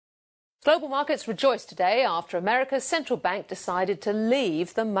Global markets rejoiced today after America's central bank decided to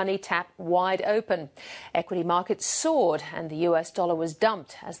leave the money tap wide open. Equity markets soared and the US dollar was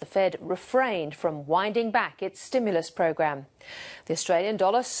dumped as the Fed refrained from winding back its stimulus program. The Australian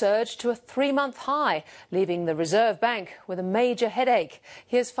dollar surged to a 3-month high, leaving the Reserve Bank with a major headache.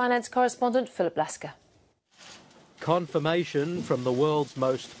 Here's finance correspondent Philip Lasker. Confirmation from the world's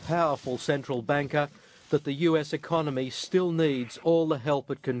most powerful central banker that the US economy still needs all the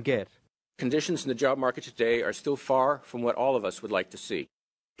help it can get. Conditions in the job market today are still far from what all of us would like to see.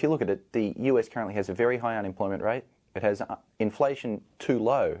 If you look at it, the US currently has a very high unemployment rate. It has inflation too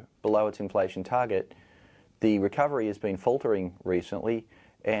low, below its inflation target. The recovery has been faltering recently,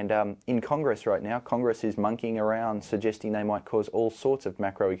 and in Congress right now, Congress is monkeying around suggesting they might cause all sorts of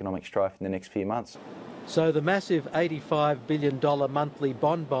macroeconomic strife in the next few months. So the massive $85 billion monthly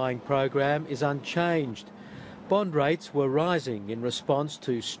bond buying program is unchanged. Bond rates were rising in response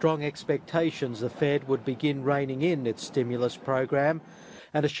to strong expectations the Fed would begin reining in its stimulus program,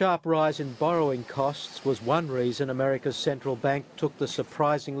 and a sharp rise in borrowing costs was one reason America's central bank took the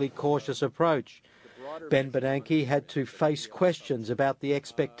surprisingly cautious approach. Ben Bernanke had to face questions about the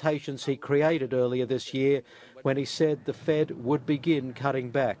expectations he created earlier this year when he said the Fed would begin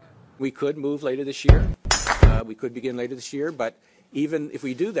cutting back. We could move later this year. We could begin later this year, but even if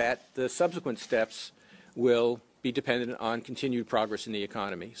we do that, the subsequent steps will be dependent on continued progress in the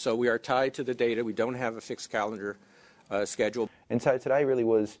economy. So we are tied to the data. We don't have a fixed calendar schedule. And so today really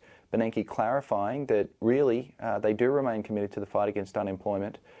was Bernanke clarifying that really they do remain committed to the fight against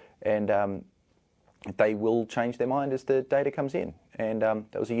unemployment, and they will change their mind as the data comes in. And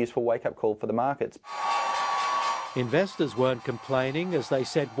that was a useful wake-up call for the markets. Investors weren't complaining as they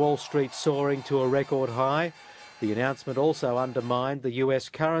sent Wall Street soaring to a record high. The announcement also undermined the US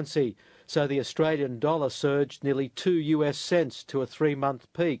currency, so the Australian dollar surged nearly 2 US cents to a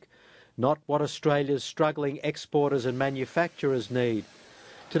 3-month peak, not what Australia's struggling exporters and manufacturers need.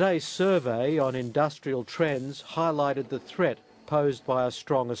 Today's survey on industrial trends highlighted the threat posed by a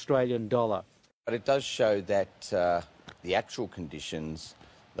strong Australian dollar. But it does show that the actual conditions,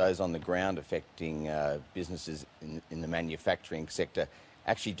 those on the ground affecting businesses in the manufacturing sector,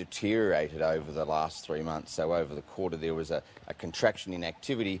 actually deteriorated over the last 3 months. So over the quarter there was a contraction in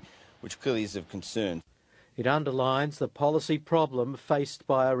activity, which clearly is of concern. It underlines the policy problem faced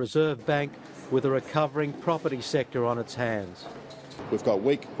by a Reserve Bank with a recovering property sector on its hands. We've got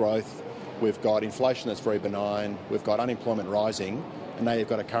weak growth, we've got inflation that's very benign, we've got unemployment rising, and now you've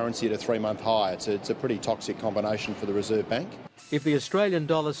got a currency at a 3-month high. It's a pretty toxic combination for the Reserve Bank. If the Australian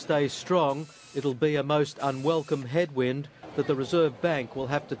dollar stays strong, it'll be a most unwelcome headwind that the Reserve Bank will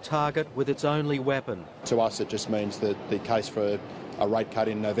have to target with its only weapon. To us, it just means that the case for a rate cut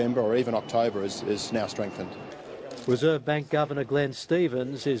in November or even October is now strengthened. Reserve Bank Governor Glenn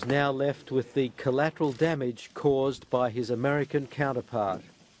Stevens is now left with the collateral damage caused by his American counterpart.